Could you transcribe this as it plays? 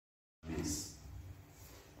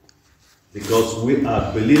because we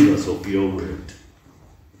are believers of your word.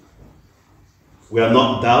 We are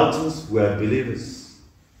not doubters, we are believers.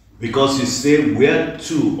 Because you say, where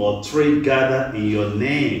 2 or 3 gather in your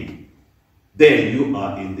name, then you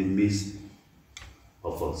are in the midst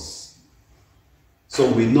of us.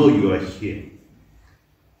 So we know you are here.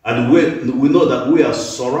 And we know that we are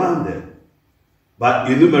surrounded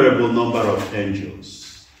by innumerable number of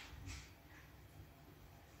angels.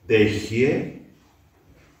 They're here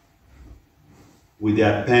with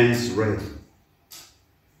their pens ready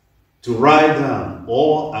to write down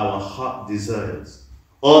all our heart desires,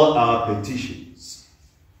 all our petitions,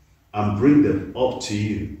 and bring them up to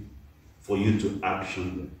you for you to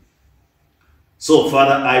action them. So,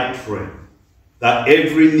 Father, I pray that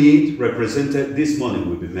every need represented this morning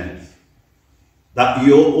will be met. That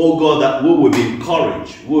you, oh God, that we will be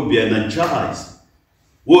encouraged, we will be energized,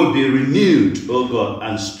 we will be renewed, oh God,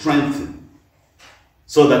 and strengthened,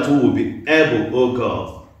 so that we will be able, oh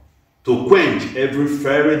God, to quench every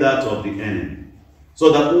fiery dart of the enemy,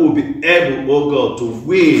 so that we will be able, oh God, to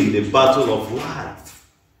win the battle of life.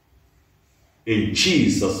 In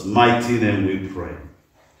Jesus' mighty name we pray.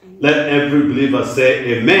 Let every believer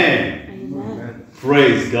say amen. Amen.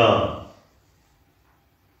 Praise God.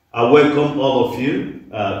 I welcome all of you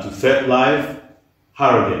to Faith Life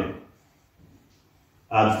Harrogate.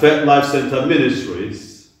 And Faith Life Center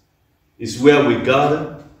Ministries is where we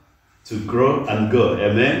gather to grow and go.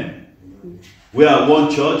 Amen. We are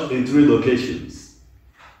one church in 3 locations.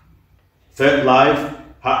 Faith Life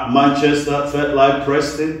Manchester, Faith Life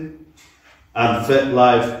Preston, and Faith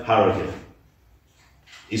Life Harrogate.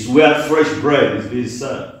 It's where fresh bread is being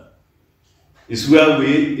served. It's where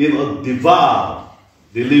we, devour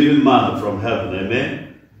the living manna from heaven.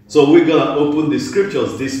 Amen. So we're going to open the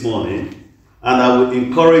scriptures this morning, and I will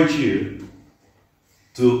encourage you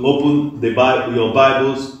to open your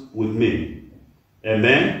Bibles with me.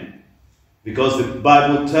 Amen. Because the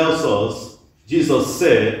Bible tells us, Jesus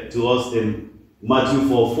said to us in Matthew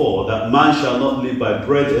 4:4, that man shall not live by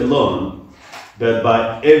bread alone, but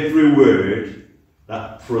by every word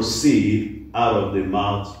that proceed out of the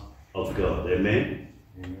mouth of God. Amen?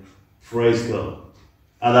 Amen. Praise God.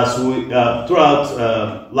 And as we,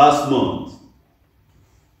 throughout last month,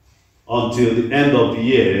 until the end of the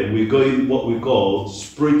year, we're going what we call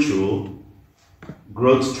spiritual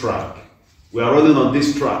growth track. We are running on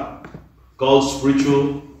this track called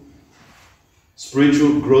spiritual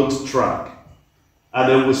growth track. And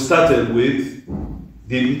then we started with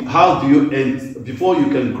how do you end, before you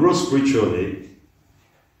can grow spiritually,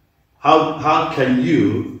 how can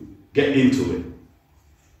you get into it?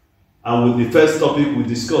 And with the first topic we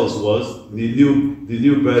discussed was the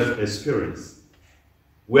new birth experience,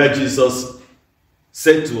 where Jesus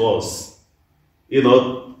said to us, it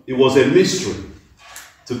was a mystery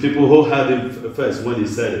to people who heard it first when he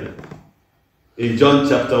said it. In John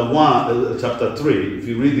chapter 3, if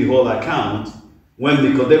you read the whole account, when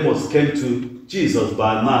Nicodemus came to Jesus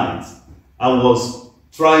by night and was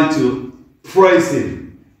trying to praise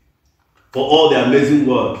him for all the amazing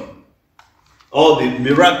work, all the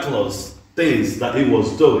miraculous things that he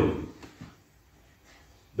was doing.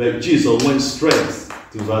 But Jesus went straight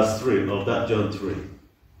to verse 3 of that John 3.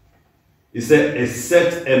 He said,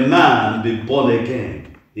 except a man be born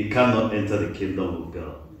again, he cannot enter the kingdom of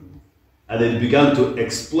God. And he began to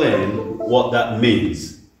explain what that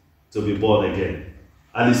means to be born again.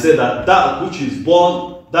 And he said that which is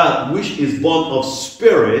born of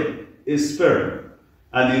spirit is spirit.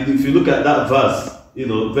 And if you look at that verse,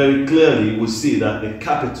 very clearly we see that the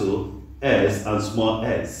capital S and small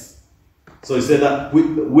s. So he said that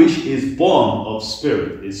which is born of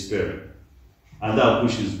spirit is spirit, and that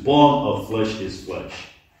which is born of flesh is flesh.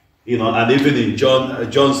 And even in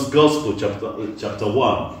John's Gospel, chapter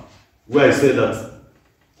 1, where he said that,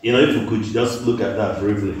 if we could just look at that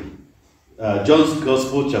briefly. John's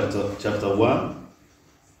Gospel, chapter 1.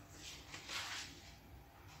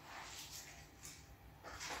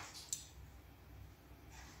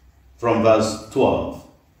 From verse 12.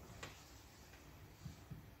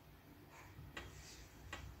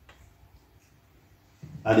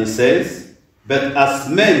 And it says, but as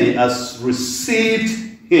many as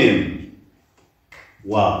received him,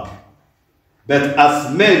 wow. But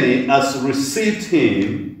as many as received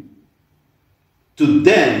him, to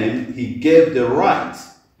them he gave the right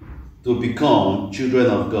to become children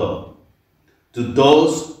of God, to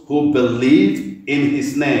those who believe in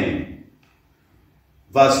his name.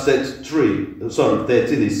 Verse 13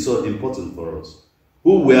 is so important for us.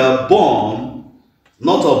 Who were born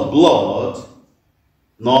not of blood,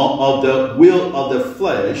 nor of the will of the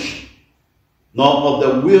flesh, nor of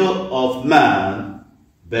the will of man,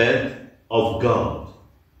 but of God.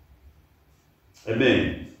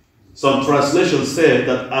 Amen. Some translations say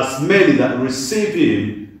that as many that receive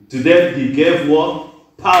him, to them he gave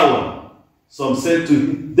what? Power. Some said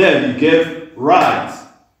to them he gave right.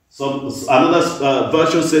 Another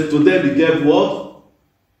version said to them he gave what?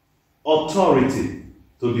 Authority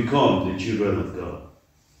to become the children of God.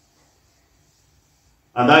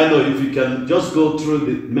 And I know if you can just go through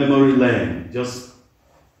the memory lane,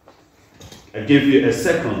 I give you a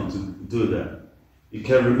second to do that. You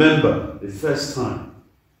can remember the first time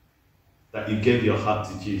that you gave your heart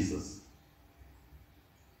to Jesus.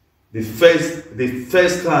 The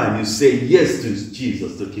first time you say yes to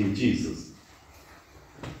Jesus, to King Jesus.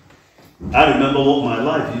 I remember what my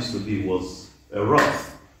life used to be was a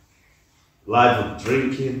rough life of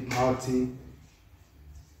drinking, partying,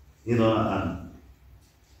 and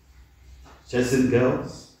chasing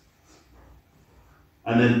girls.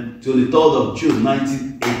 And then till the 3rd of June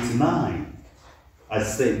 1989, I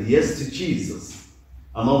said yes to Jesus.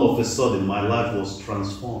 And all of a sudden, my life was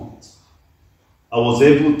transformed. I was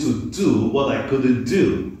able to do what I couldn't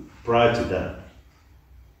do prior to that.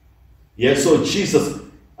 Yes, so Jesus,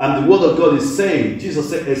 and the word of God is saying, Jesus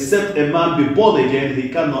said, except a man be born again, he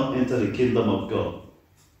cannot enter the kingdom of God.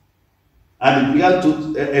 And he began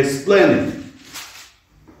to explain it.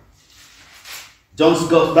 John's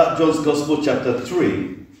Gospel chapter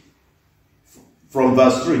 3, from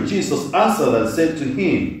verse 3, Jesus answered and said to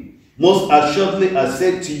him, most assuredly I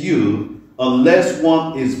say to you, unless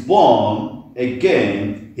one is born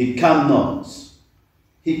again, he cannot.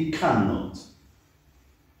 He cannot.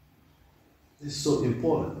 It's so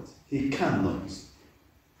important. He cannot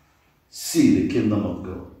see the kingdom of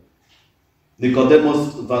God.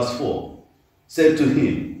 Nicodemus, verse 4, said to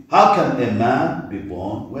him, how can a man be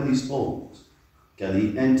born when he's old? Can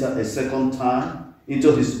he enter a second time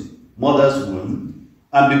into his mother's womb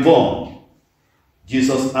and be born?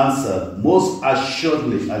 Jesus answered, most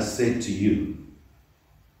assuredly I say to you.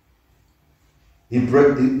 He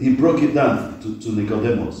broke it down to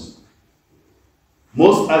Nicodemus.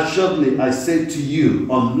 Most assuredly I say to you,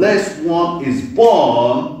 unless one is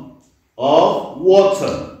born of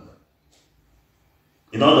water.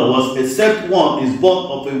 In other words, except one is born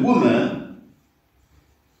of a woman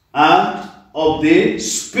and of the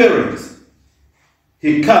Spirit,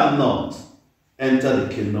 he cannot enter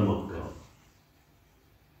the kingdom of God.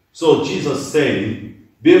 So Jesus saying,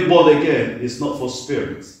 being born again is not for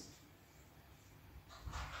spirits.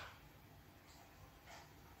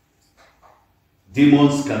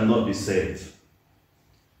 Demons cannot be saved.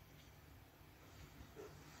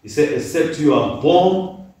 He said, except you are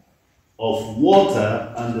born of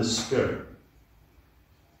water and the Spirit.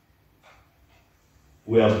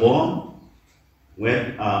 We are born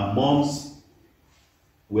when our moms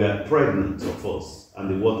were pregnant of us and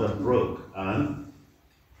the water broke and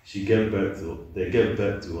they gave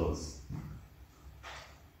birth to us.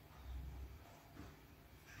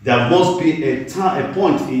 There must be a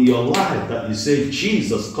point in your life that you say,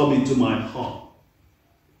 Jesus, come into my heart.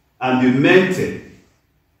 And you meant it.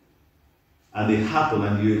 And it happened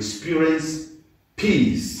and you experience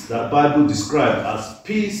peace that Bible describes as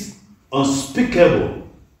peace unspeakable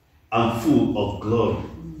and full of glory.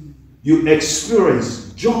 You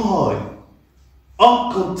experience joy,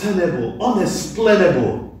 uncontainable,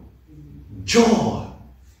 unexplainable joy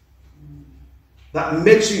that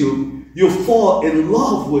makes you fall in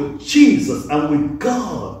love with Jesus and with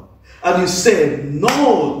God. And you say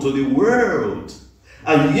no to the world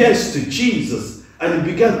and yes to Jesus. And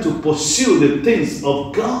you began to pursue the things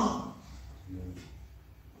of God.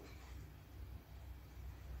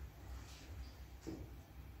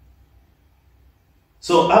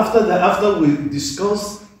 So after we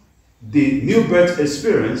discussed the new birth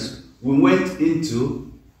experience, we went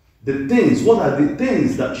into the things. What are the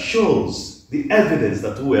things that shows the evidence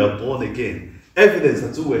that we are born again? Evidence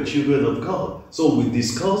that we are children of God. So we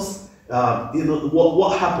discussed,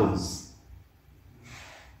 what happens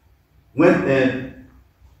when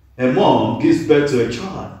a mom gives birth to a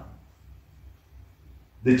child.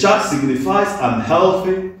 The child signifies I'm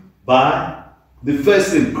healthy by the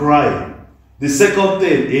first thing, crying. The second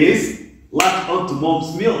thing is latch onto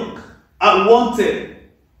mom's milk. I want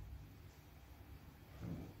it.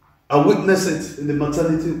 I witness it in the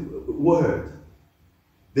maternity ward.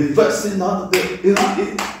 The first thing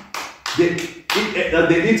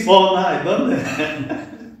they eat all night, don't they?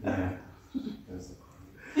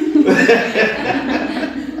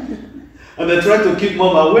 And they try to keep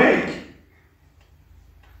mom awake.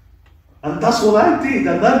 And that's what I did.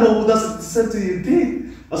 And I know that's the same thing you did.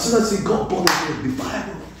 As soon as you got born again,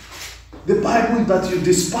 the Bible that you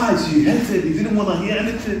despised, you hated, you didn't want to hear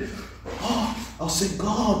anything. I'll say,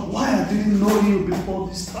 God, why I didn't know you before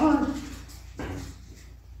this time?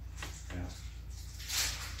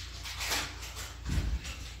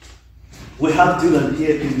 We have Dylan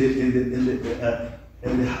here in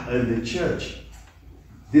the church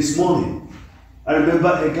this morning. I remember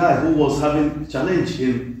a guy who was having challenge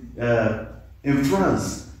in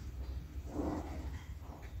France.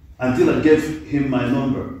 And Dylan gave him my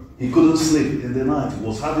number. He couldn't sleep in the night. He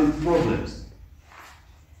was having problems.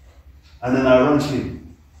 And then I rang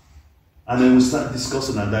him. And then we started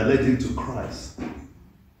discussing, and I led him to Christ.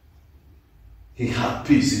 He had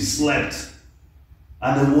peace. He slept.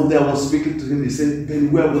 And then one day I was speaking to him. He said,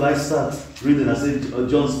 Ben, where will I start reading? I said,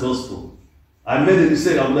 John's Gospel. I made a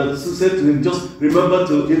mistake. I would have said to him, just remember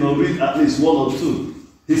to read at least one or two.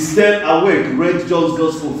 He stayed awake, read John's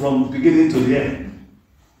Gospel from beginning to the end.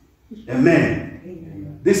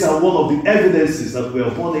 Amen. These are one of the evidences that we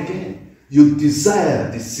are born again. You desire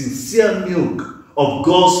the sincere milk of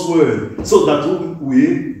God's word so that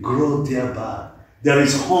we grow thereby. There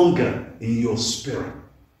is hunger in your spirit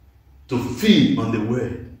to feed on the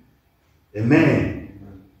word.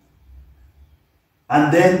 Amen.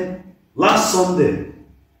 And then last Sunday,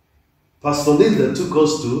 Pastor Linda took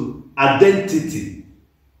us to identity.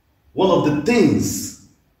 One of the things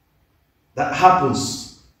that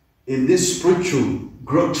happens in this spiritual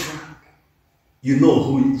growth track, you know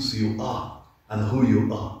who you are and who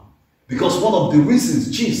you are. Because one of the reasons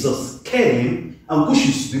Jesus came, and which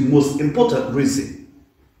is the most important reason,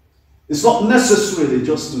 it's not necessarily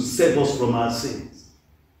just to save us from our sins.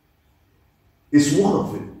 It's one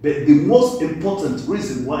of it. But the most important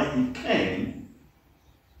reason why he came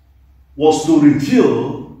was to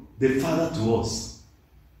reveal the Father to us.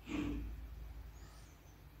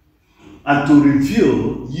 And to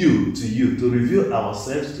reveal you to you, to reveal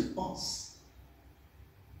ourselves to us.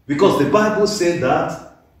 Because the Bible said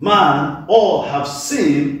that man, all have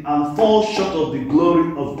sinned and fall short of the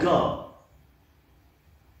glory of God.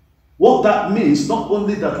 What that means, not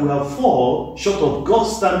only that we have fallen short of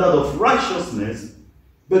God's standard of righteousness,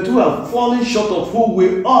 but we have fallen short of who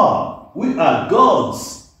we are. We are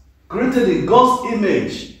God's, created in God's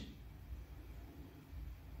image.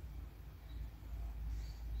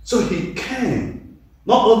 So he came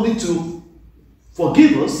not only to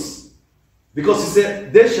forgive us, because he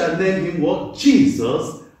said, they shall name him what?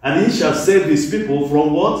 Jesus, and he shall save his people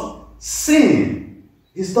from what? Sin.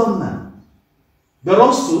 He's done that. But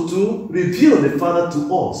also to reveal the Father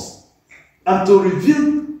to us, and to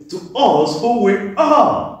reveal to us who we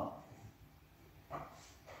are.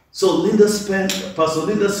 So Pastor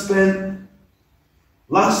Linda spent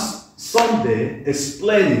last Sunday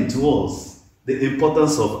explaining to us the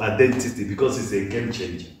importance of identity, because it's a game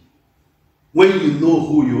changer. When you know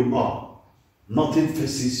who you are, nothing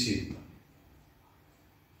faces you.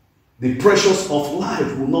 The pressures of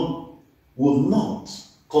life will not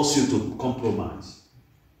cause you to compromise.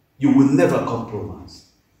 You will never compromise.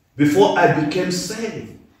 Before I became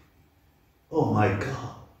saved, oh my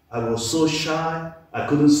God, I was so shy. I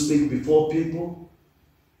couldn't speak before people.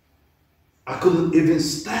 I couldn't even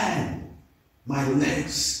stand. My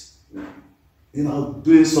legs,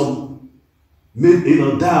 doing some,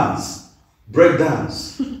 dance, break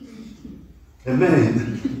dance.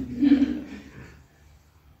 Amen.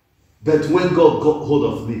 But when God got hold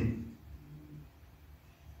of me,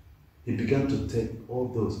 he began to take all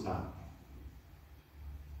those out.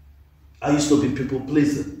 I used to be people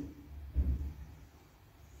pleaser.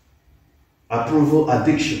 Approval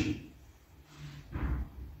addiction.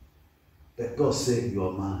 But God said, you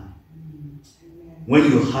are mine. When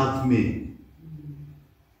you have me,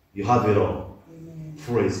 you have it all.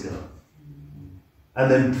 Praise God. And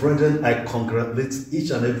then, brethren, I congratulate each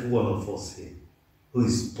and every one of us here who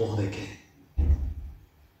is born again.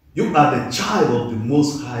 You are the child of the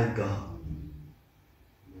Most High God.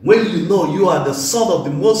 When you know you are the son of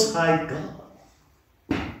the Most High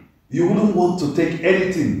God, you wouldn't want to take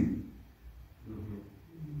anything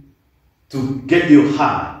to get you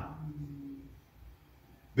high.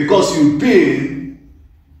 Because you've been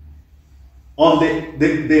on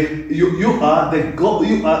you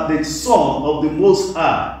are the son of the Most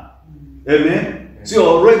High. Amen. So you're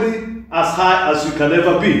already as high as you can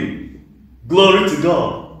ever be. Glory to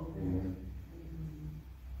God.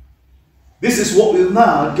 This is what we'll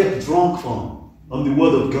now get drunk on the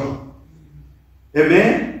word of God.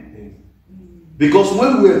 Amen? Because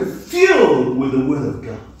when we're filled with the word of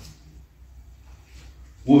God,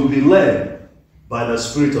 we'll be led by the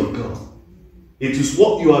Spirit of God. It is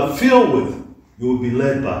what you are filled with, you will be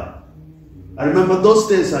led by. I remember those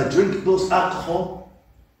days I drink those alcohol,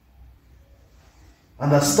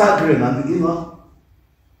 and I staggering, and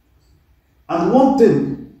And one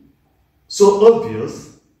thing so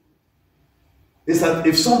obvious is that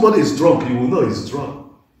if somebody is drunk, you will know he's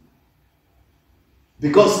drunk.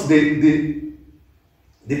 Because the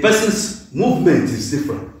person's movement is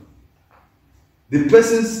different. The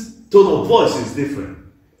person's tone of voice is different.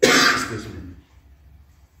 Excuse me.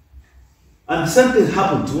 And the same thing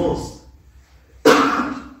happened to us.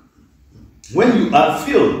 When you are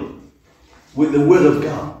filled with the Word of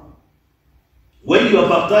God, when you are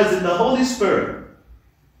baptized in the Holy Spirit,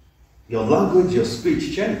 your language, your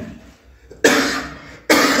speech change.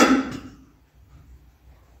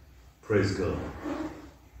 Praise God.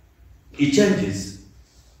 It changes.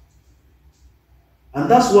 And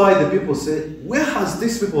that's why the people say, where has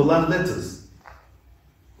these people learned letters?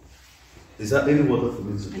 Is that any water for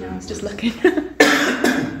me to drink? I was just looking.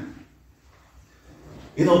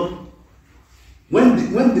 You know, when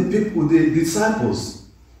the people, the disciples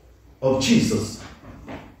of Jesus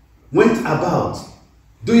went about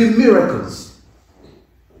doing miracles,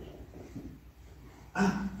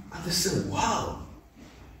 and they said, wow,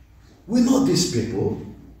 we know these people.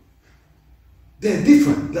 They're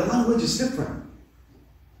different. Their language is different.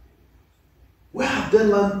 Where have they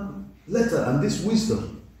learned letter and this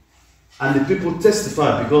wisdom? And the people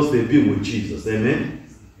testify because they've been with Jesus. Amen?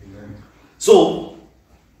 Amen. So,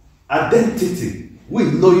 identity, we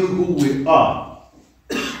knowing who we are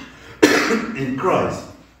in Christ,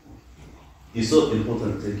 is so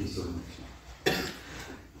important. Thank you so much.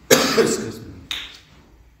 Excuse me.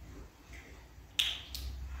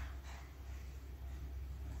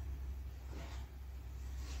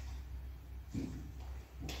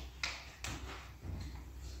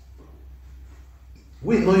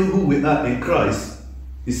 We knowing who we are in Christ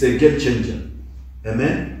is a game changer.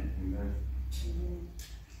 Amen? Amen.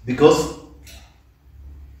 Because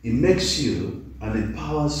it makes you and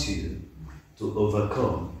empowers you to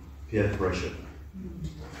overcome peer pressure.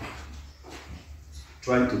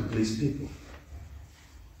 Trying to please people.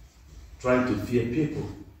 Trying to fear people.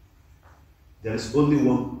 There is only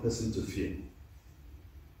one person to fear.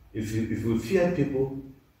 If we fear people,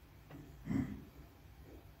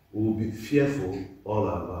 we will be fearful all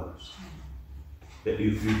our lives. But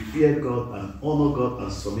if we fear God and honor God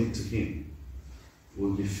and submit to Him, we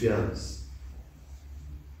will be fearless.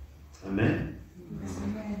 Amen?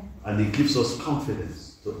 Amen. And it gives us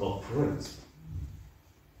confidence to operate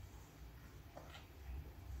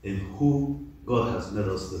in who God has made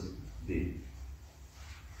us to be.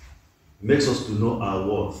 It makes us to know our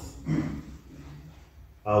worth.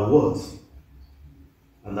 Our worth.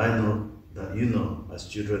 And I know that you know as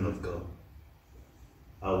children of God,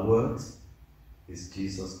 our worth is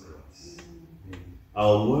Jesus Christ.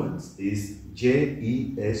 Our worth is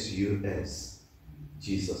J-E-S-U-S,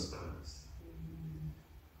 Jesus Christ.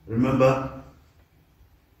 Remember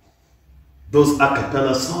those a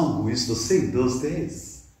cappella songs we used to sing those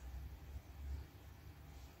days?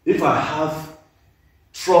 If I have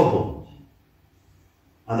trouble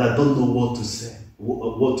and I don't know what to say,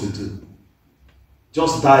 what to do,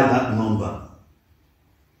 just dial that number,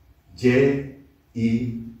 J-E-S-U-S.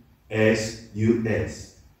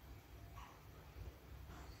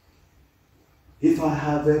 If I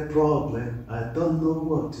have a problem, I don't know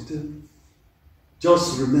what to do.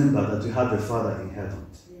 Just remember that you have a Father in heaven.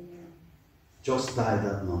 Just dial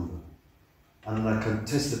that number. And I can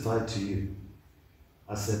testify to you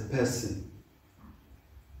as a person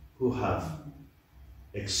who have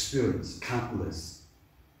experienced countless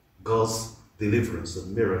God's deliverance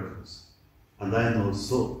and miracles. And I know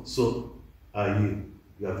so are you.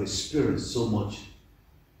 You have experienced so much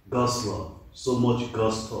God's love, so much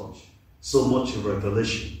God's touch, so much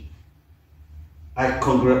revelation. I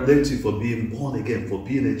congratulate you for being born again, for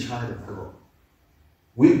being a child of God.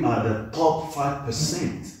 We are the top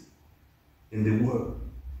 5% in the world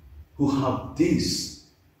who have this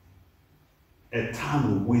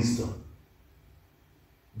eternal wisdom,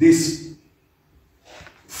 this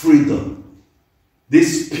freedom,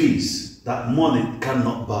 this peace that money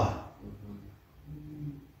cannot buy.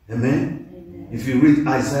 Amen? Amen? If you read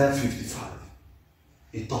Isaiah 55,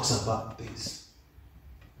 it talks about this.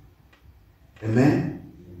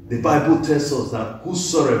 Amen? The Bible tells us that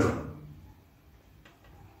whosoever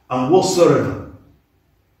and whatsoever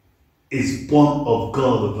is born of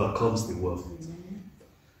God overcomes the world.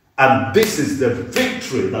 And this is the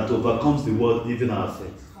victory that overcomes the world, even our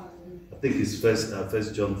faith. I think it's first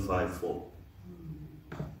John 5:4.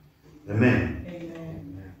 Amen.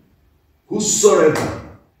 Amen.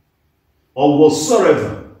 Whosoever or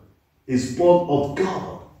whatsoever is born of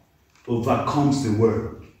God overcomes the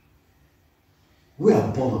world. We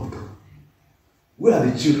are born of God. We are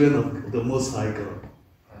the children of the Most High God.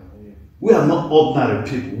 We are not ordinary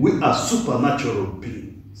people. We are supernatural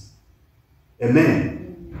beings.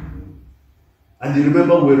 Amen. And you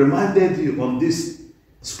remember we reminded you on this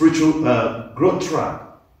spiritual growth track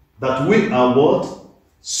that we are what?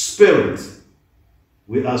 Spirit.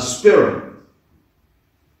 We are spirit.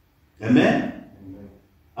 Amen? Amen.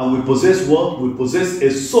 And we possess what? We possess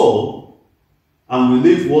a soul, and we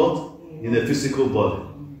live what? In a physical body.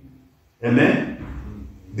 Amen?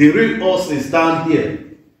 The real us is down here.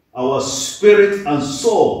 Our spirit and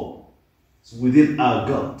soul is within our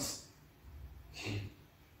God.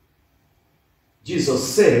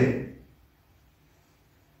 Jesus said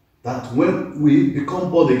that when we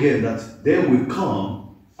become born again, that they will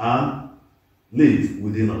come and live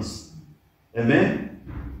within us. Amen?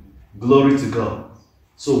 Glory to God.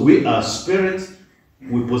 So we are spirit,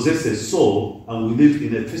 we possess a soul, and we live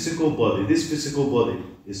in a physical body. This physical body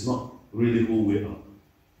is not really who we are.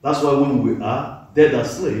 That's why when we are dead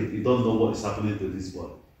asleep, you don't know what is happening to this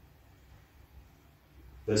body.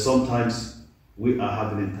 But sometimes we are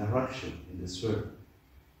having interaction in the spirit.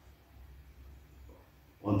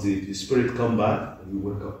 Until the spirit come back and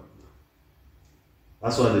we wake up.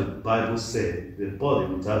 That's why the Bible says the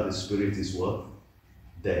body without the spirit is what?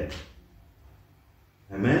 Dead.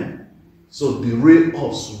 Amen? So the real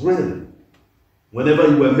us, really. Whenever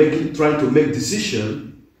you were trying to make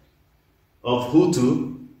decision of who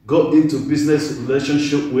to go into business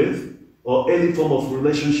relationship with or any form of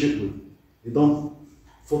relationship with, you don't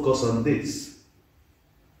focus on this.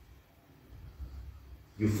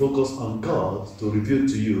 You focus on God to reveal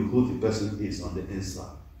to you who the person is on the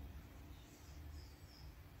inside.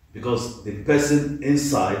 Because the person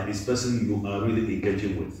inside is the person you are really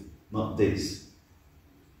engaging with, not this.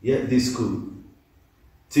 Yet this could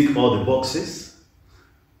tick all the boxes,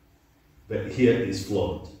 but here is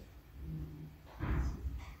flawed.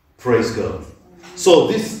 Praise God. So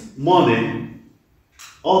this morning,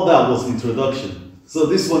 all that was introduction. So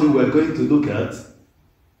this morning we're going to look at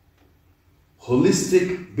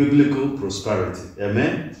holistic biblical prosperity.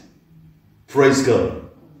 Amen? Praise God.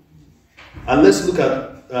 And let's look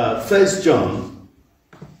at 3 John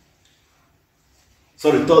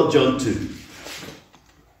 2.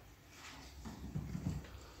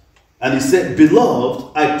 And he said,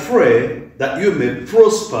 Beloved, I pray that you may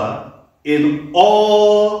prosper in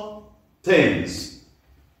all things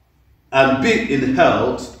and be in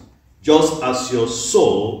health just as your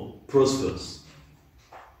soul prospers.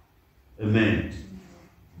 Amen.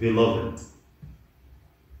 Beloved.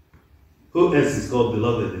 Who else is called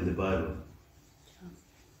beloved in the Bible?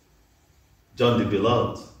 John the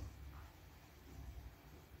Beloved.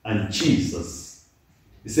 And Jesus.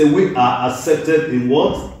 He said we are accepted in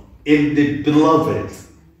what? In the beloved.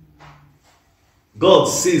 God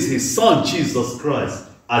sees his son Jesus Christ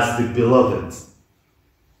as the beloved.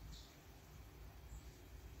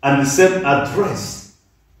 And the same address.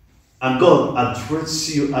 And God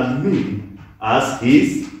addresses you and me as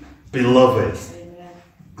his beloved. Amen.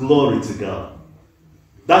 Glory to God.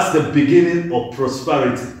 That's the beginning of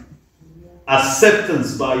prosperity.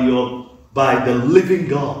 Acceptance by the living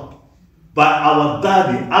God. By our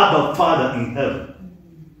daddy, Abba Father in heaven.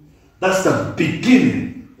 That's the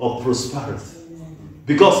beginning of prosperity.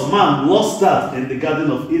 Because man lost that in the Garden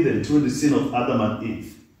of Eden through the sin of Adam and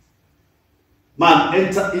Eve. Man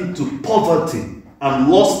entered into poverty and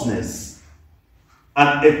lostness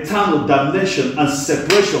and eternal damnation and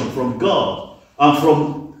separation from God and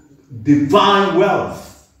from divine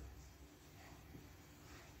wealth.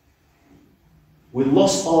 We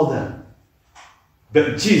lost all that.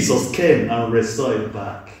 But Jesus came and restored it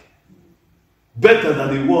back. Better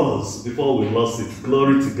than it was before we lost it.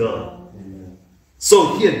 Glory to God. Amen.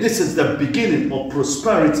 So here, this is the beginning of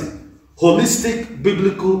prosperity. Holistic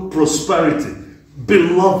biblical prosperity.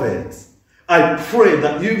 Beloved, I pray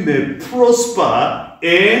that you may prosper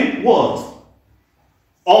in what?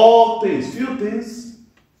 All things. Few things.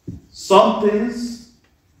 Some things.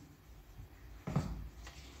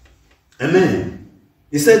 Amen.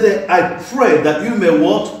 He said that I pray that you may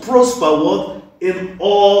what? Prosper what? In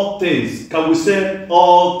all things. Can we say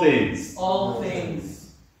all things? All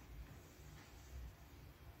things.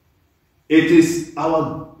 It is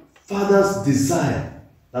our Father's desire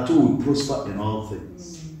that we will prosper in all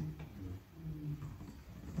things.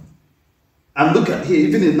 And look at here,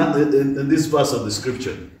 even in this verse of the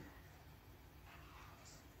scripture.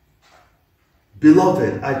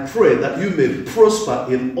 Beloved, I pray that you may prosper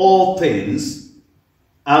in all things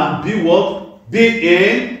and be what? Be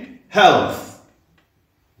in health.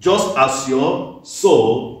 Just as your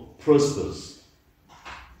soul prospers.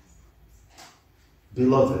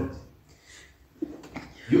 Beloved,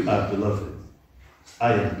 you are beloved.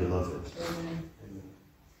 I am beloved. Amen.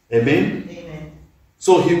 Amen? Amen.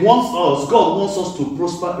 So he wants us, God wants us to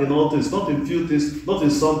prosper in all things, not in few things, not in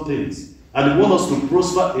some things. And he wants us to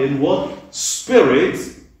prosper in what? Spirit,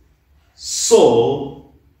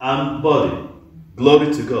 soul, and body.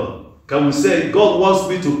 Glory to God. Can we say, God wants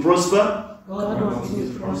me to prosper? God wants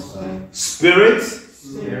me to prosper. Spirit,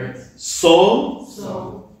 Spirit, soul,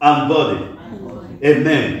 soul, and body. and body.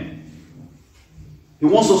 Amen. He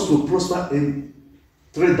wants us to prosper in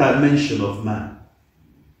 3 dimensions of man.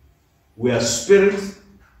 We are spirit,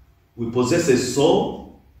 we possess a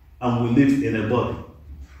soul, and we live in a body.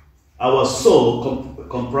 Our soul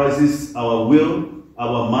comprises our will,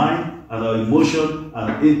 our mind, and our emotion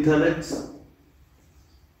and intellect.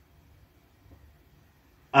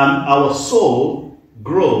 And our soul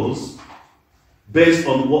grows based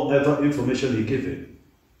on whatever information you give it.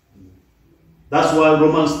 That's why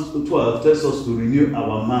Romans 12 tells us to renew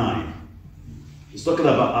our mind. It's talking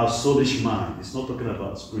about our soulish mind. It's not talking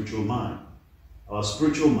about spiritual mind. Our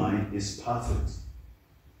spiritual mind is perfect.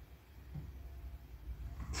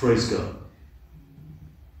 Praise God.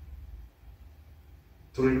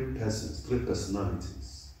 3 persons, 3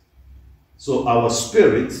 personalities. So our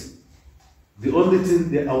spirit, the only thing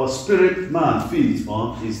that our spirit man feeds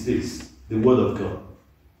on is this, the word of God.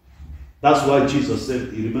 That's why Jesus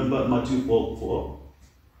said, you remember Matthew 4:4?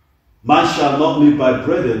 Man shall not live by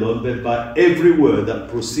bread alone, but by every word that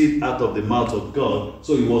proceeds out of the mouth of God.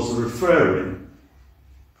 So he was referring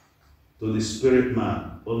to the spirit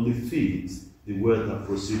man only feeds the word that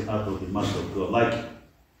proceeds out of the mouth of God. Like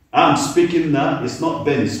I'm speaking now, it's not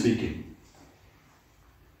Benny speaking.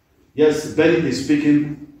 Yes, Benny is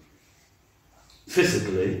speaking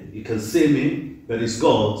physically. You can see me, but it's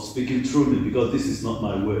God speaking through me because this is not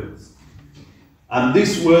my words. And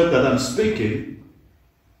this word that I'm speaking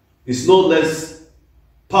is no less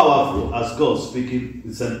powerful as God speaking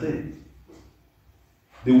the same thing.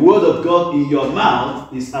 The word of God in your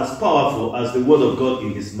mouth is as powerful as the word of God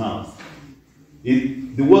in his mouth.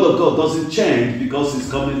 The word of God doesn't change because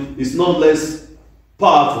it's not less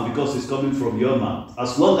powerful because it's coming from your mouth.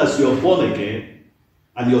 As long as you're born again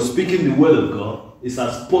and you're speaking the word of God, it's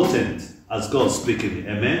as potent as God speaking it.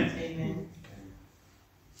 Amen? Amen.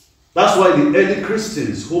 That's why the early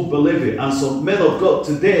Christians who believe it, and some men of God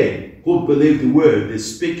today who believe the word, they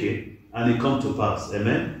speak it and it comes to pass.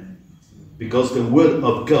 Amen? Because the word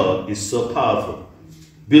of God is so powerful.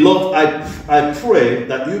 Beloved, I pray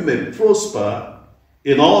that you may prosper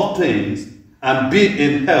in all things and be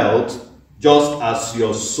in health just as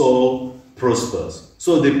your soul prospers.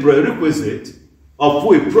 So the prerequisite of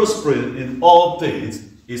we prospering in all things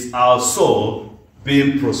is our soul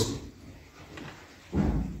being prosperous.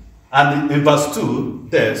 And in verse 2,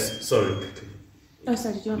 there's, sorry. Oh,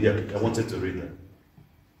 sorry, did you want Yeah, I wanted to read that.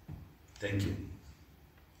 Thank you.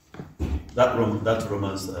 That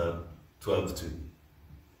Romans 12:2.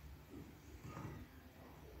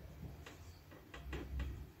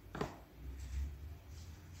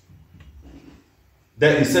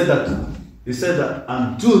 Then he said that,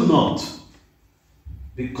 and do not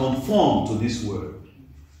be conformed to this world,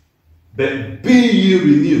 but be ye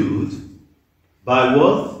renewed by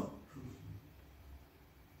what?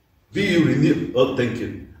 Be ye renewed. Oh, thank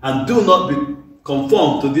you. And do not be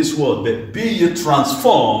conformed to this world, but be ye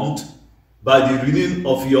transformed by the renewing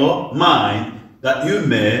of your mind, that you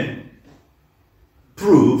may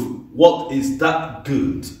prove what is that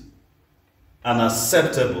good and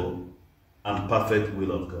acceptable and perfect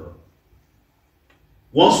will of God.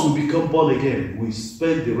 Once we become born again, we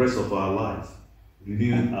spend the rest of our life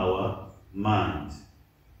renewing our mind.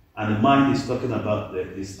 And the mind is talking about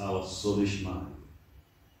that is our soulish mind.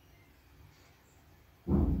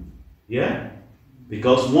 Yeah?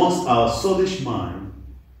 Because once our soulish mind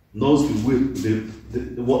knows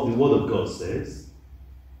what the word of God says,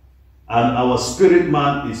 and our spirit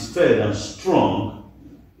man is fed and strong,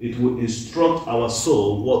 it will instruct our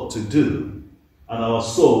soul what to do, and our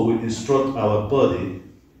soul will instruct our body,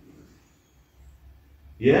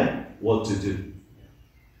 yeah, what to do.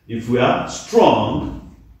 If we are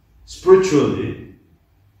strong spiritually,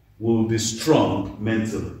 we will be strong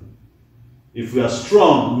mentally. If we are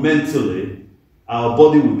strong mentally, our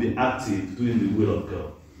body will be active doing the will of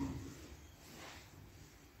God.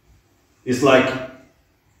 It's like,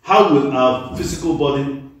 how will our physical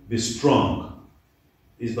body be strong?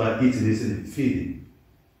 It's by eating, isn't it? Feeding.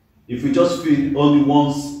 If we just feed only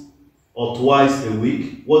once or twice a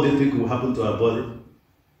week, what do you think will happen to our body?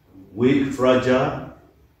 Weak, fragile,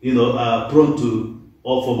 prone to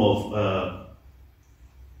all form of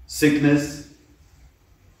sickness.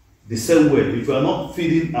 The same way, if we are not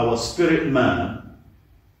feeding our spirit man,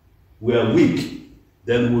 we are weak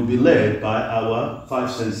then we'll be led by our five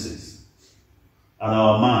senses and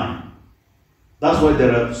our mind. That's why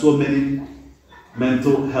there are so many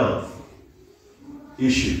mental health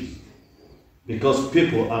issues, because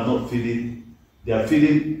people are not feeding, they are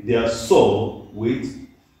feeding their soul with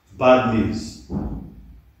bad news.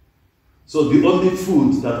 So the only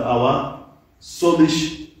food that our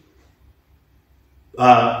soulish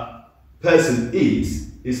person eats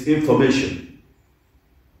is information.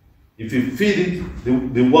 If you feed it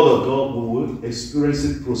the word of God, we will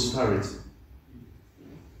experience prosperity.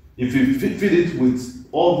 If you feed it with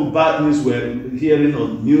all the bad news we're hearing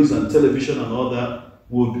on news and television and all that,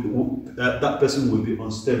 that person will be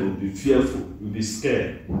unstable, will be fearful, will be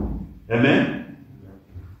scared. Amen?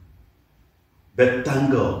 But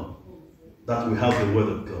thank God that we have the Word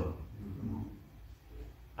of God.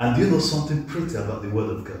 And do you know something pretty about the Word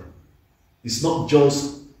of God? It's not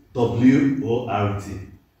just W-O-R-D.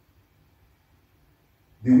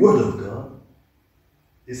 The Word of God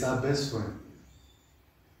is our best friend.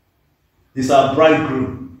 It's our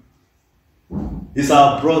bridegroom. It's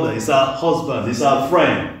our brother. It's our husband. It's our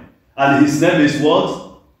friend. And his name is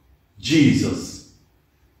what? Jesus.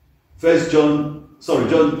 John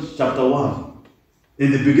chapter 1.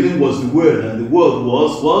 In the beginning was the Word, and the Word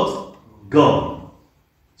was what? God.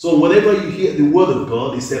 So whenever you hear the Word of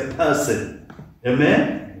God, it's a person.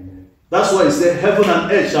 Amen? That's why it said, heaven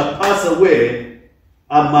and earth shall pass away,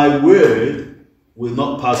 and my word will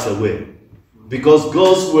not pass away. Because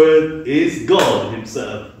God's word is God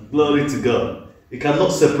himself. Glory to God. You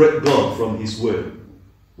cannot separate God from his word.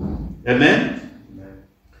 Amen?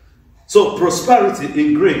 So prosperity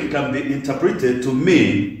in Greek can be interpreted to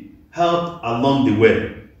mean help along the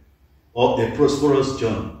way, or a prosperous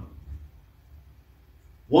journey.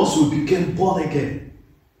 Once we became born again,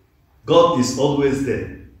 God is always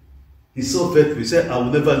there. He's so faithful. He said, I will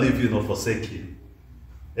never leave you nor forsake you.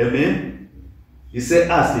 Amen? He said,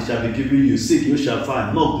 ask, it shall be given you. Seek, you shall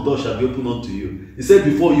find. Knock, the door shall be opened unto you. He said,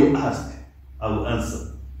 before you ask, I will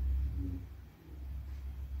answer.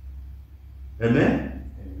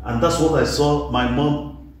 Amen? And that's what I saw my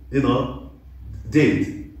mom, did.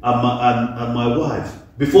 And my wife,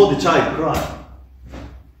 before the child cried.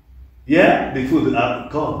 Yeah, before the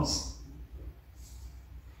act comes.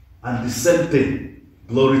 And the same thing,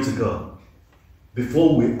 glory to God.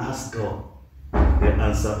 Before we ask God, He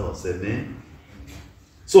answers us. Amen.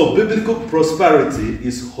 So biblical prosperity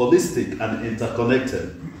is holistic and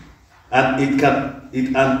interconnected, and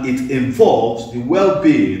it involves the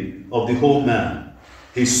well-being of the whole man,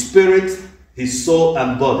 his spirit, his soul,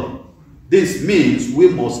 and body. This means we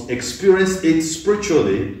must experience it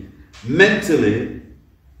spiritually, mentally,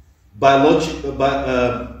 biologically,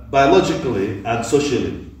 and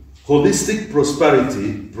socially. Holistic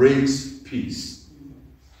prosperity brings peace,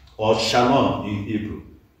 or shalom in Hebrew,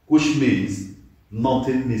 which means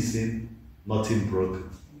nothing missing, nothing broken.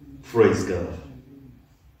 Praise God.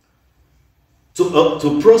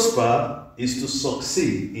 To prosper is to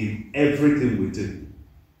succeed in everything we do.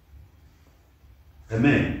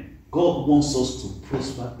 Amen. God wants us to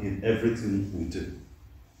prosper in everything we do.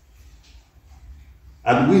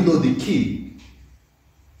 And we know the key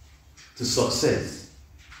to success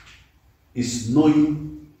is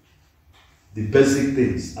knowing the basic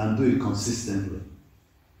things and do it consistently.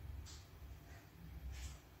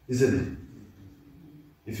 Isn't it?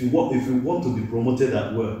 If you want to be promoted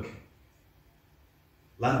at work,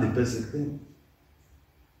 learn the basic thing.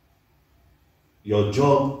 Your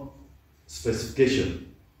job specification,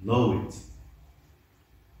 know it.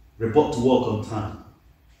 Report to work on time.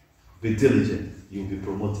 Be diligent, you'll be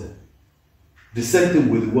promoted. The same thing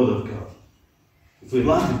with the Word of God. If we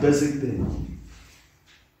learn the basic thing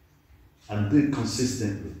and do it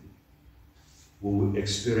consistently, we will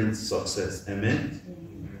experience success. Amen?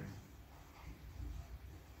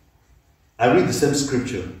 I read the same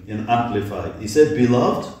scripture in Amplified. He said,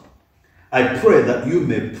 Beloved, I pray that you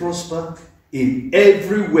may prosper in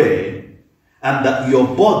every way and that your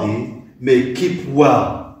body may keep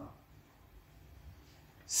well.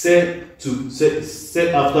 Say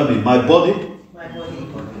after me, my body,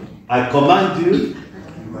 I command you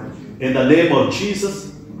in the name of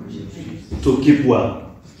Jesus to keep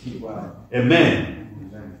well.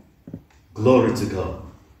 Amen. Glory to God.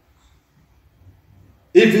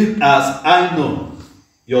 Even as I know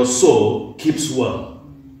your soul keeps well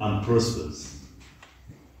and prospers,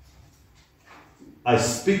 I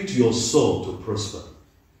speak to your soul to prosper.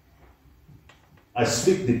 I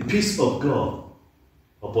speak the peace of God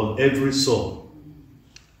upon every soul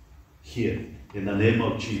here in the name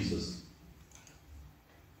of Jesus.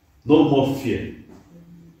 No more fear,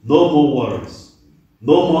 no more worries,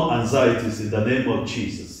 No more anxieties in the name of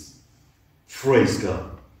Jesus. Praise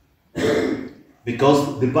God.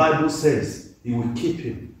 Because the Bible says he will keep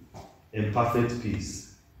him in perfect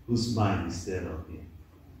peace, whose mind is stayed on him.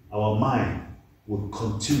 Our mind will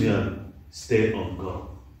continually stay on God.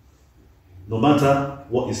 No matter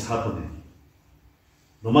what is happening,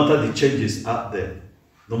 no matter the changes out there,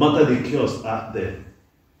 no matter the chaos out there,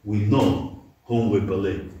 we know whom we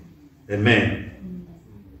believe. Amen.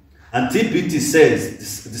 And TPT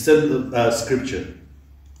says, the same scripture,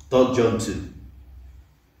 3 John 2.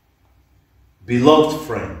 Beloved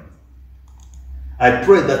friend, I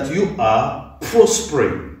pray that you are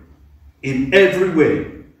prospering in every way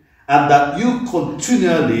and that you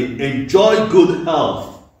continually enjoy good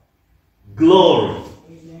health, glory,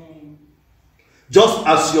 Amen. just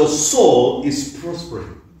as your soul is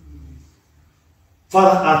prospering.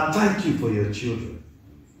 Father, I thank you for your children,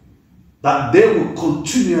 that they will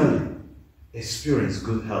continually experience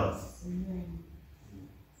good health. Amen.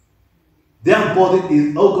 Their body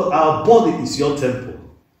is, oh God, our body is your temple.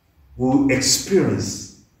 We will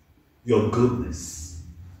experience your goodness.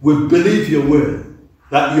 We believe your word,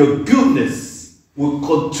 that your goodness will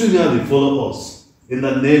continually follow us in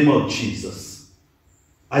the name of Jesus.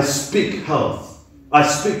 I speak health. I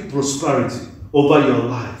speak prosperity over your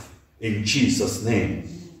life in Jesus' name.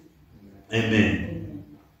 Amen.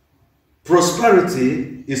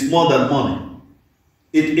 Prosperity is more than money.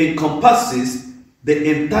 It encompasses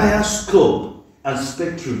the entire scope and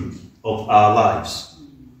spectrum of our lives.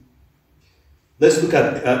 Let's look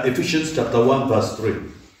at Ephesians chapter 1 verse 3.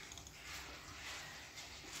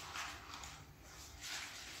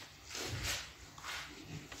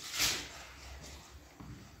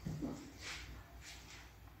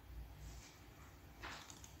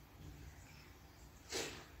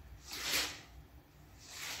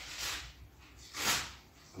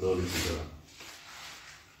 Glory to God.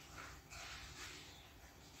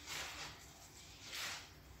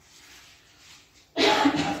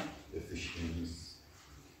 Ephesians,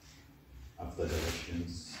 after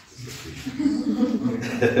directions,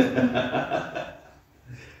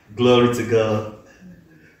 glory to God.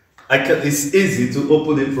 It's easy to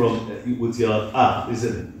open it from with your app,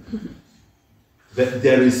 isn't it? But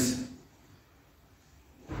there is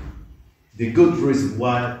the good reason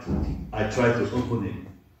why I try to open it.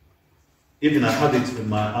 Even I had it in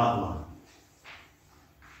my outline.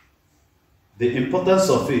 The importance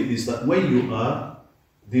of it is that when you are,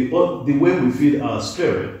 the way we feed our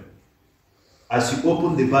spirit, as you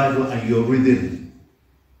open the Bible and you're reading it,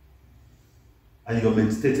 and you're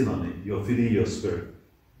meditating on it, you're feeding your spirit.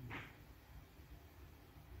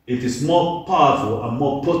 It is more powerful and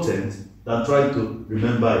more potent than trying to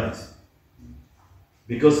remember it.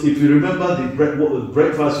 Because if you remember the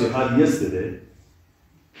breakfast you had yesterday,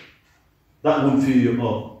 that won't fill you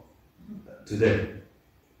up today.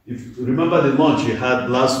 If you remember the lunch you had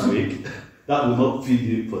last week, that will not feed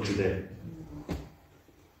you for today.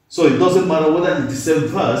 So it doesn't matter whether it's the same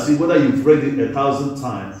verse, whether you've read it 1,000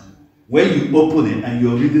 times, when you open it and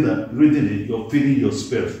you're reading it, you're feeding your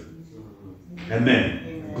spirit. Amen.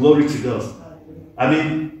 Amen. Glory to God. I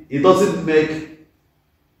mean, it doesn't make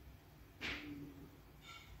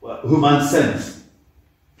human sense,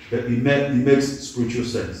 but it makes spiritual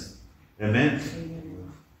sense. Amen.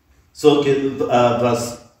 Amen. So, okay,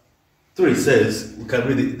 verse 3 says, we can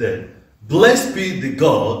read it there. Blessed be the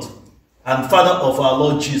God and Father of our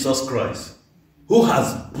Lord Jesus Christ, who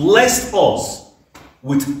has blessed us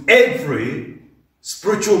with every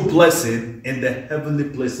spiritual blessing in the heavenly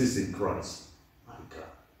places in Christ. My God.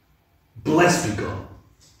 Blessed be God.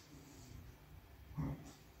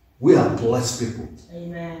 We are blessed people.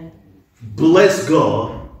 Amen. Bless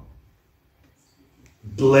God.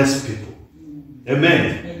 Bless people.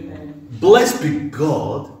 Amen. Amen. Blessed be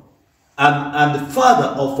God and the Father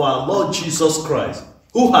of our Lord Jesus Christ,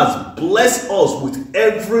 who has blessed us with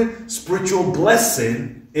every spiritual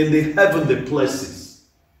blessing in the heavenly places.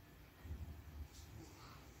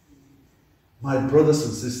 My brothers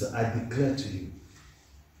and sisters, I declare to you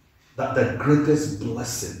that the greatest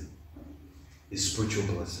blessing is spiritual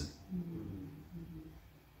blessing.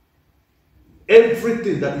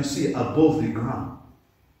 Everything that you see above the ground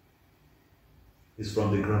is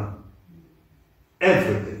from the ground.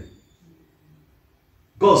 Everything.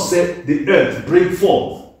 God said the earth bring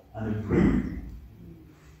forth, and it bring.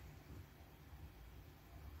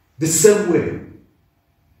 The same way,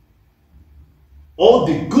 all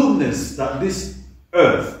the goodness that this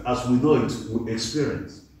earth, as we know it, will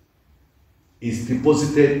experience, is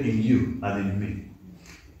deposited in you and in me.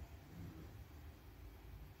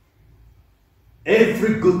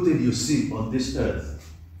 Every good thing you see on this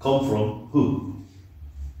earth come from who?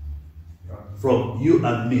 from you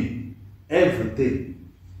and me. Everything.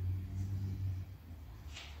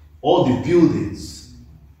 All the buildings,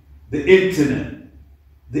 the internet,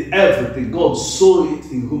 the everything. God saw it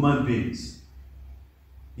in human beings.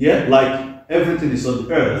 Yeah, like everything is on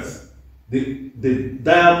the earth. The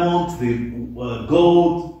diamond, the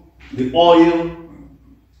gold, the oil,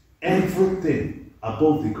 everything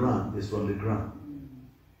above the ground is from the ground.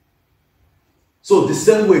 So the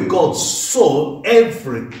same way God saw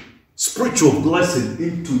every spiritual blessing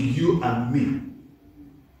into you and me.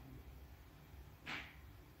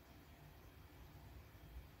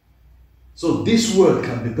 So this world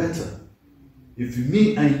can be better if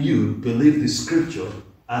me and you believe the scripture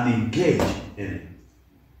and engage in it.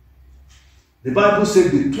 The Bible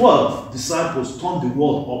said the 12 disciples turned the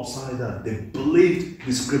world upside down. They believed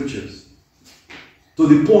the scriptures. To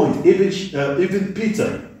the point, even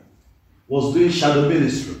Peter was doing shadow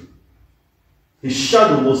ministry. His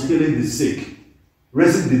shadow was healing the sick,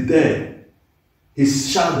 raising the dead. His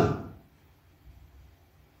shadow.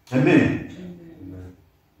 Amen. Amen.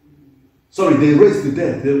 Sorry, they raised the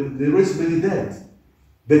dead. They raised many dead.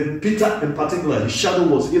 But Peter in particular, his shadow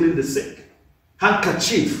was healing the sick.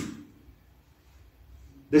 Handkerchief.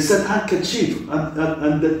 They said handkerchief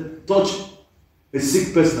and they touched a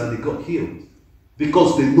sick person and they got healed.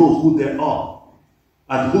 Because they know who they are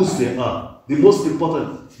and whose they are. The most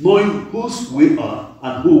important, knowing whose we are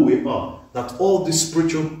and who we are. That all these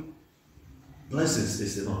spiritual blessings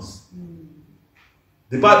is in us.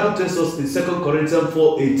 The Bible tells us in 2 Corinthians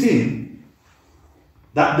 4:18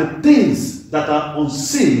 that the things that are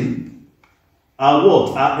unseen are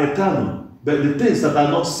what? Are eternal. But the things that are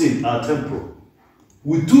not seen are temporal.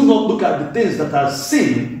 We do not look at the things that are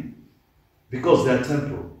seen because they are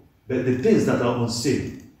temporal. But the things that are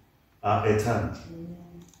unseen are eternal.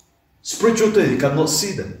 Spiritual things, you cannot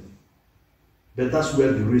see them. But that's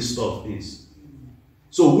where the real stuff is.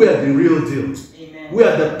 So we are the real deal. Amen. We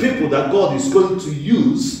are the people that God is going to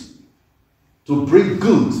use to bring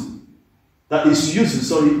good. That is using,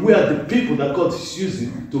 sorry, we are the people that God is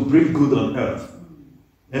using to bring good on earth.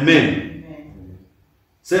 Amen. Amen.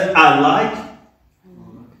 Say, I like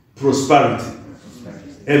prosperity.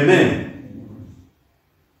 Amen.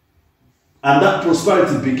 And that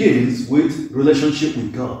prosperity begins with relationship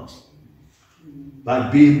with God.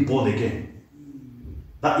 By being born again.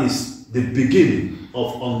 That is the beginning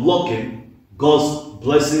of unlocking God's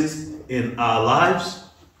blessings in our lives,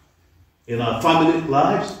 in our family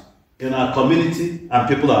lives, in our community, and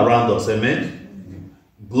people around us. Amen?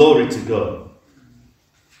 Glory to God.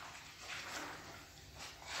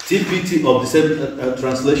 TPT of the same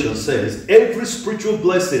translation says, every spiritual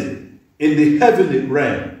blessing in the heavenly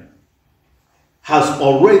realm has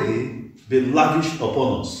already been lavished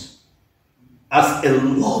upon us as a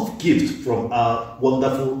love gift from our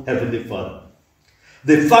wonderful Heavenly Father,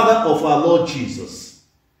 the Father of our Lord Jesus,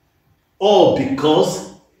 all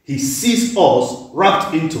because He sees us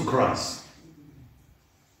wrapped into Christ.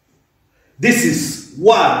 This is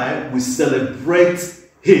why we celebrate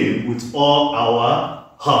Him with all our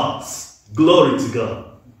hearts. Glory to God.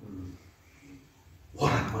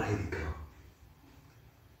 What a mighty God.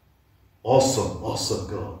 Awesome, awesome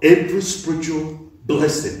God. Every spiritual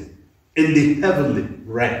blessing in the heavenly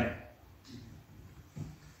realm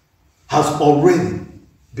has already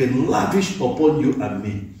been lavished upon you and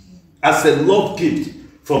me as a love gift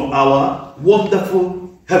from our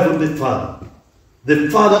wonderful Heavenly Father, the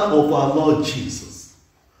Father of our Lord Jesus,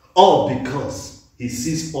 all because He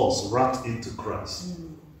sees us wrapped into Christ.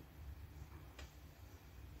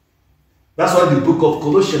 That's why the book of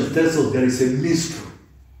Colossians tells us there is a mystery.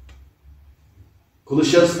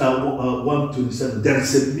 Colossians 1:27, there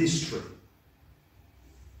is a mystery.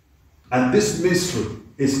 And this mystery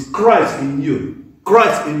is Christ in you,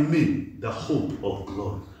 Christ in me, the hope of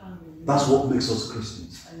glory. That's what makes us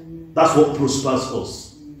Christians. That's what prospers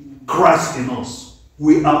us. Christ in us.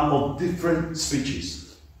 We are of different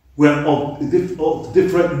species. We are of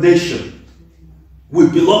different nation. We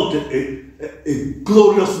belong to a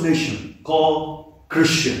glorious nation called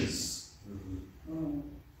Christians.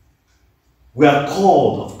 We are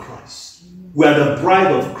called of Christ. We are the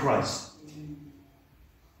bride of Christ.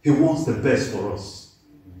 He wants the best for us.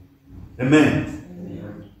 Amen.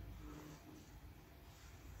 Amen.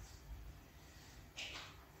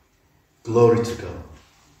 Glory to God.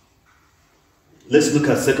 Let's look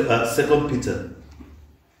at 2 Peter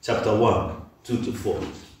chapter 1, 2-4.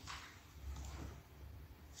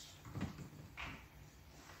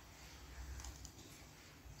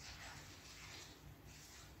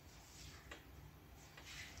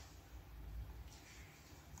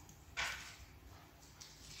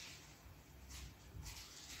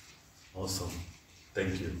 Awesome.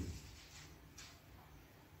 Thank you.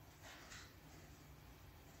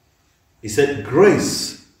 He said,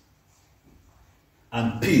 grace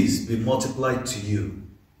and peace be multiplied to you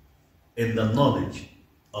in the knowledge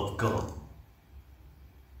of God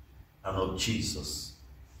and of Jesus,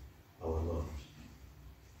 our Lord.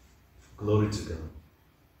 Glory to God.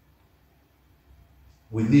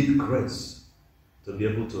 We need grace to be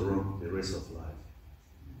able to run the race of life.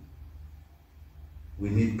 We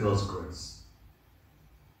need God's grace.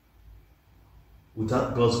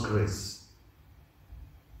 Without God's grace,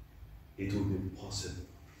 it will be impossible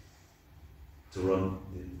to run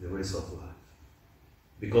the race of life,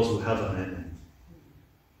 because we have an enemy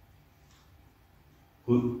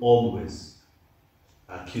who always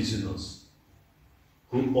accusing us,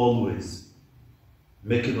 who always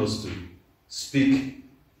making us to speak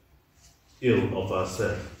ill of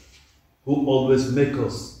ourselves, who always make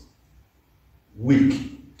us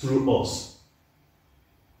weak through us.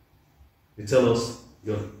 They tell us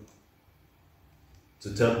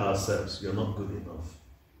to tell ourselves, you're not good enough.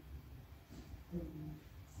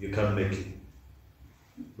 You can't make it.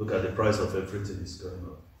 Look at the price of everything is going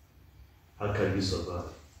up. How can you survive?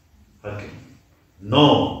 How can?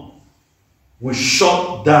 No. We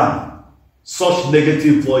shut down such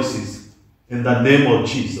negative voices in the name of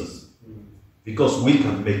Jesus. Because we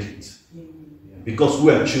can make it. Because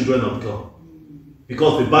we are children of God.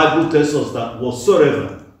 Because the Bible tells us that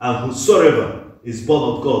whatsoever and whosoever is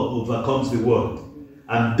born of God overcomes the world.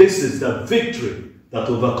 And this is the victory that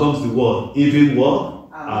overcomes the world, even what?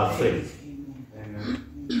 Our faith.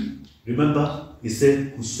 Amen. Remember, he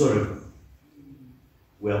said, whosoever.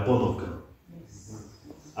 We are born of God.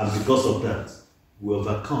 And because of that, we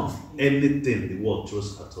overcome anything the world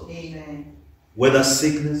throws at us. Amen. Whether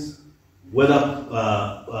sickness, whether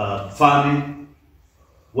famine,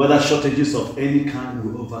 whether shortages of any kind,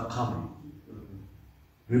 we overcome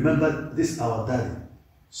it. Remember, this our daddy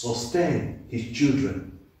sustained his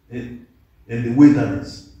children in the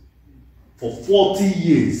wilderness for 40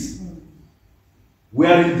 years,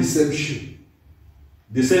 wearing the same shoe,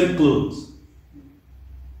 the same clothes,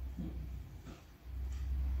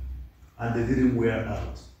 and they didn't wear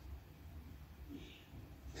out.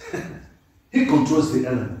 He controls the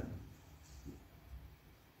element.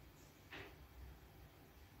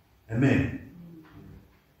 Amen.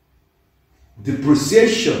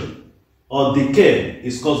 Depreciation or decay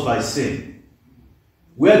is caused by sin.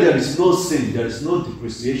 Where there is no sin, there is no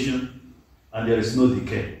depreciation and there is no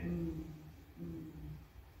decay.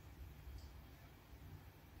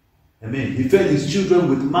 Amen. He fed his children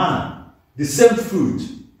with manna, the same food,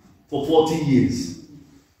 for 40 years.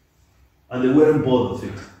 And they weren't bored of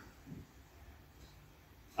it.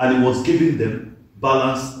 And he was giving them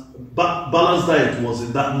balanced diet was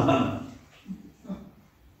in that manner.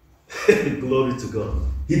 Glory to God.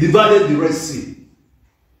 He divided the Red Sea.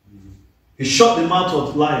 He shut the mouth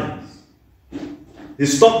of lions. He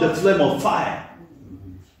stopped the flame of fire.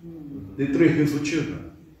 The 3 Hebrew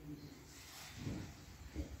children.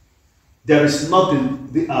 There is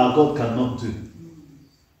nothing our God cannot do.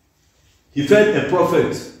 He fed a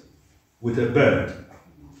prophet with a bird.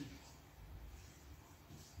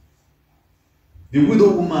 The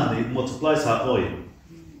widow woman, it multiplies her oil.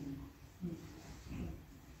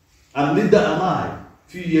 And Linda and I, a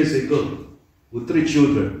few years ago, with 3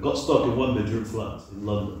 children, got stuck in 1-bedroom flat in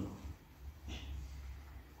London.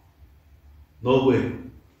 No way.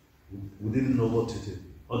 We didn't know what to do.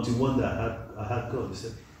 Until one day I had God. He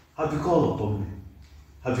said, have you called upon me?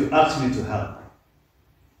 Have you asked me to help?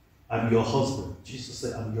 I'm your husband. Jesus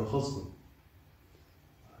said, I'm your husband.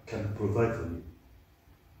 I can provide for you.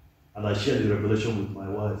 And I shared the revelation with my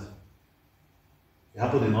wife. It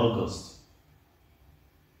happened in August.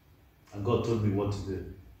 And God told me what to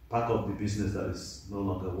do. Pack up the business that is no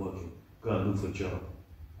longer working. Go and look for a job.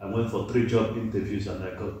 I went for 3 job interviews and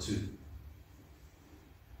I got 2.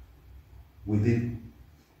 Within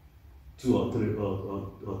 2 or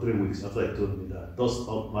 3 weeks after I told me that. Dust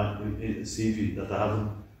up my CV that I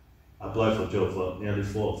haven't applied for a job for nearly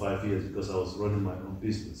 4 or 5 years because I was running my own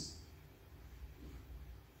business.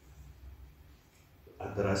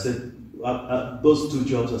 And then I said, those 2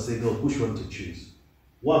 jobs, I said, God, which one to choose?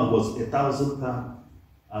 One was £1,000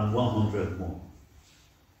 and 100 more.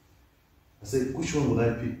 I said, which one would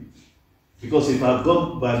I pick? Because if I've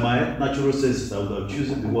gone by my natural senses, I would have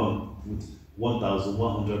chosen the one with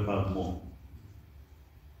 £1,100 more.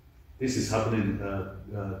 This is happening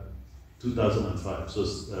in 2005, so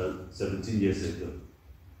 17 years ago.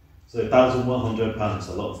 So £1,100 is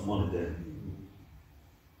a lot of money there.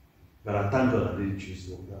 But I thank God I didn't choose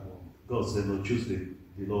that one. God said, no, choose the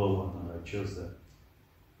lower one, and I chose that.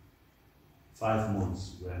 5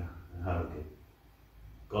 months we were in Harrogate.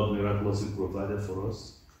 God miraculously provided for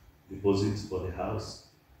us deposits for the house.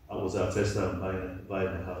 That was our first time buying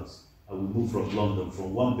a house. And we moved from London,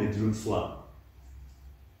 from 1-bedroom flat.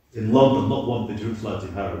 In London, not 1-bedroom flat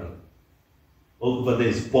in Harrogate. Over there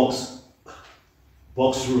is box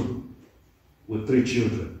room with 3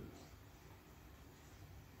 children.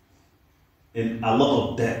 In a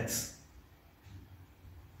lot of debt.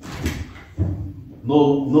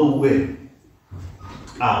 No way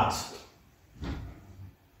out.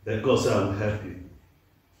 Then God said, I will help you.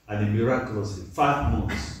 And miraculously, 5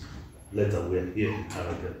 months later, we are here in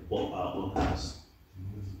Harrogate, bought our own house.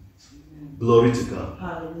 Glory to God.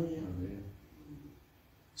 Hallelujah.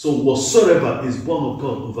 So whatsoever is born of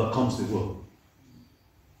God overcomes the world.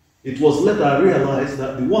 It was later I realized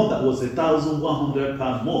that the one that was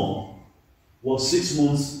 £1,100 more was 6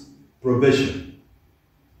 months probation.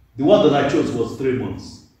 The one that I chose was 3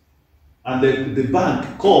 months. And the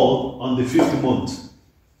bank called on the 5th month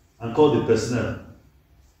and called the personnel.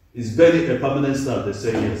 Is barely a permanent staff. They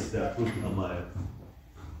say yes, they approved my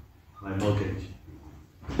mortgage.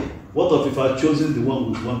 What if I chosen the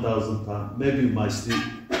one with £1,000? Maybe we might still,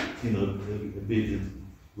 be in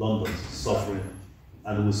London suffering,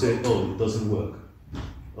 and we'll say, oh, it doesn't work.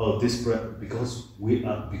 Oh, because we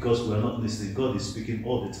are not listening. God is speaking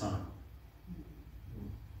all the time.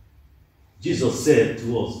 Jesus said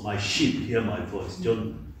to us, "My sheep hear my voice."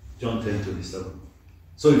 John 10:27.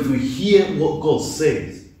 So if we hear what God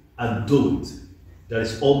says and do it, there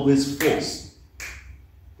is always force.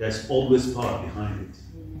 There is always power behind it.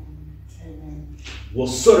 Amen.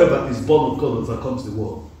 Whatsoever is born of God overcomes the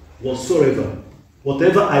world.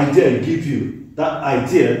 Whatever idea I give you, that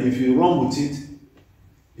idea, if you run with it,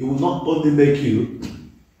 it will not only make you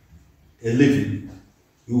a living,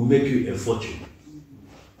 it will make you a fortune.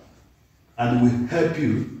 And it will help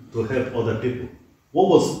you to help other people. What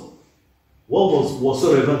was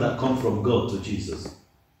whatsoever that come from God to Jesus,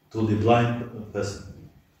 to the blind person?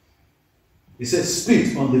 He said,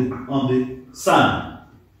 spit on the sand.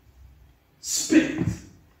 Spit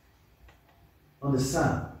on the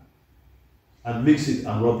sand and mix it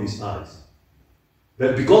and rub his eyes.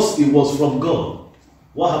 But because it was from God,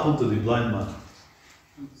 what happened to the blind man?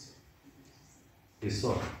 He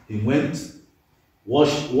saw. He went,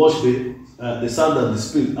 washed the sand and the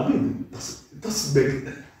spit. I mean, it doesn't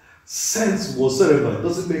make sense whatsoever. It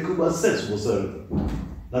doesn't make human sense whatsoever.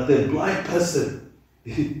 That a blind person,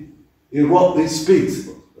 he rubbed his spit,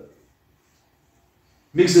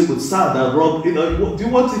 mix it with sand and rub. Do you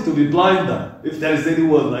want it to be blinder? If there is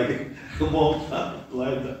anyone like more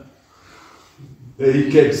blinder, then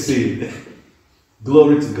he kept seeing.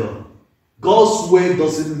 Glory to God. God's way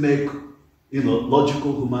doesn't make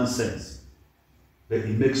logical human sense, but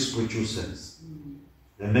it makes spiritual sense.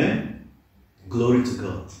 Amen. Glory to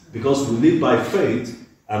God. Because we live by faith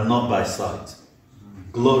and not by sight.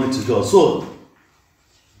 Glory to God. So,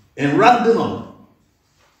 in rounding up,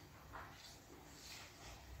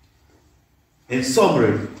 in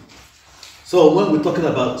summary, so when we're talking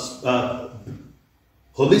about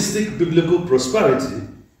holistic biblical prosperity,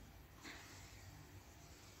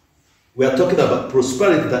 we are talking about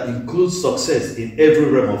prosperity that includes success in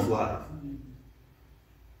every realm of life.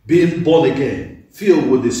 Being born again, filled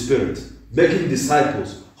with the Spirit, making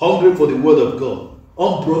disciples, hungry for the Word of God,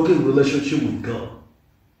 unbroken relationship with God.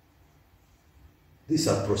 These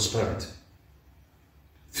are prosperity.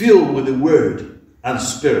 Filled with the Word and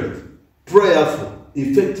Spirit, prayerful,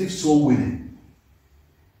 effective soul winning.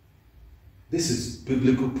 This is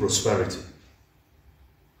biblical prosperity.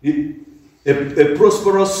 A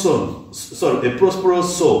prosperous soul,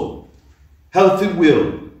 healthy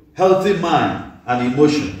will, healthy mind and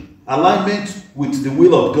emotion, alignment with the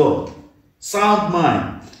will of God, sound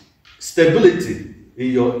mind, stability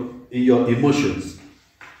in your emotions.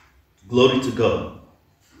 Glory to God.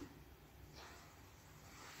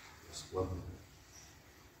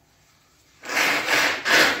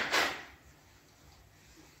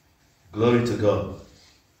 Glory to God.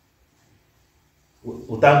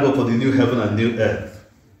 We thank God for the new heaven and new earth.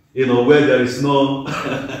 Where there is no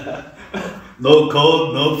no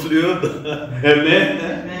cold, no flu. Amen.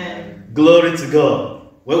 Amen. Glory to God.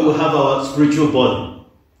 Where we have our spiritual body.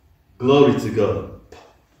 Glory to God.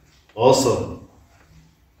 Awesome.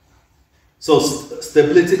 So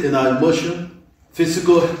stability in our emotion,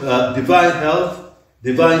 physical, divine health,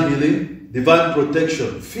 divine healing, divine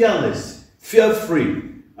protection, fearless, fear-free,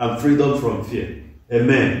 and freedom from fear.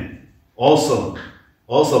 Amen. Awesome.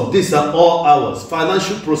 Awesome. These are all ours.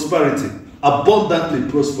 Financial prosperity. Abundantly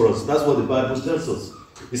prosperous. That's what the Bible tells us.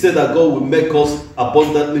 He said that God will make us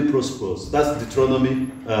abundantly prosperous. That's Deuteronomy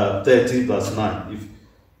 30 verse 9,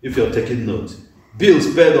 if you're taking note.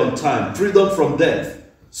 Bills paid on time, freedom from death,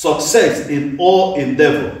 success in all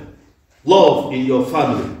endeavor, love in your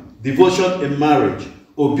family, devotion in marriage,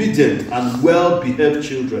 obedient and well-behaved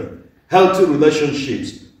children, healthy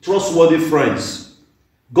relationships, trustworthy friends,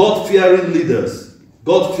 God-fearing leaders,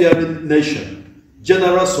 God-fearing nation,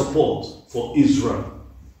 general support for Israel.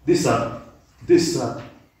 These are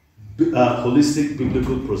holistic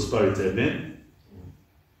biblical prosperity. Amen.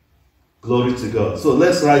 Glory to God. So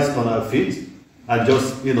let's rise on our feet and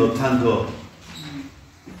just, thank God.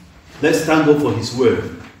 Let's thank God for His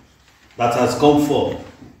word that has come forth.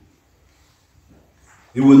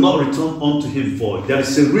 It will not return unto Him void. There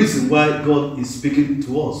is a reason why God is speaking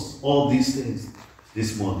to us all these things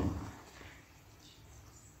this morning.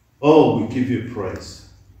 Oh, we give you praise.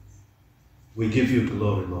 We give you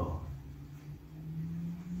glory, Lord.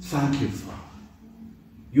 Thank you, Father.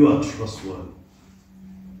 You are trustworthy.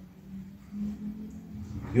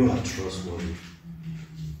 You are trustworthy.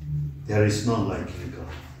 There is none like you, God.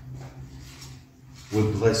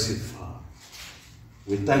 We bless you, Father.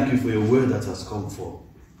 We thank you for your word that has come forth.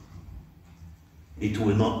 It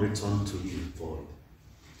will not return to you void.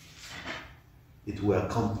 It will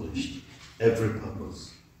accomplish every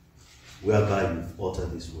purpose whereby you've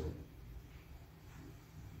uttered this word.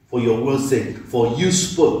 For your word's sake, for you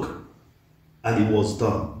spoke, and it was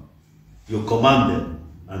done. You commanded,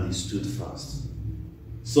 and it stood fast.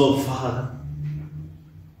 So, Father,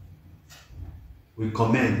 we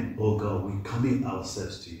commend, oh God, we commit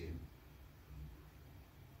ourselves to you.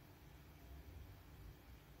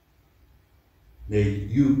 May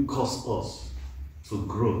you cause us to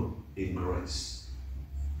grow in grace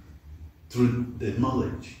through the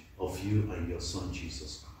knowledge of you and your Son,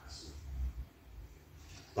 Jesus Christ.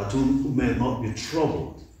 That we may not be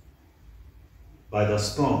troubled by the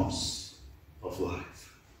storms of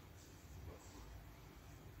life.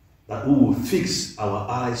 That we will fix our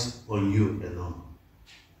eyes on you alone.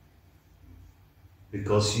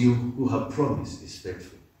 Because you who have promised is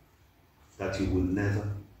faithful, that you will never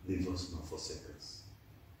leave us nor forsake us.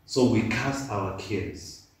 So we cast our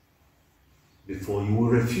cares before you. Will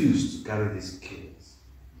refuse to carry these cares.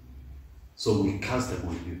 So we cast them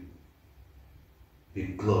on you.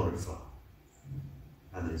 Be glorified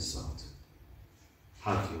and exalted.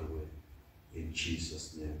 Have your way. In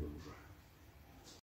Jesus' name we pray.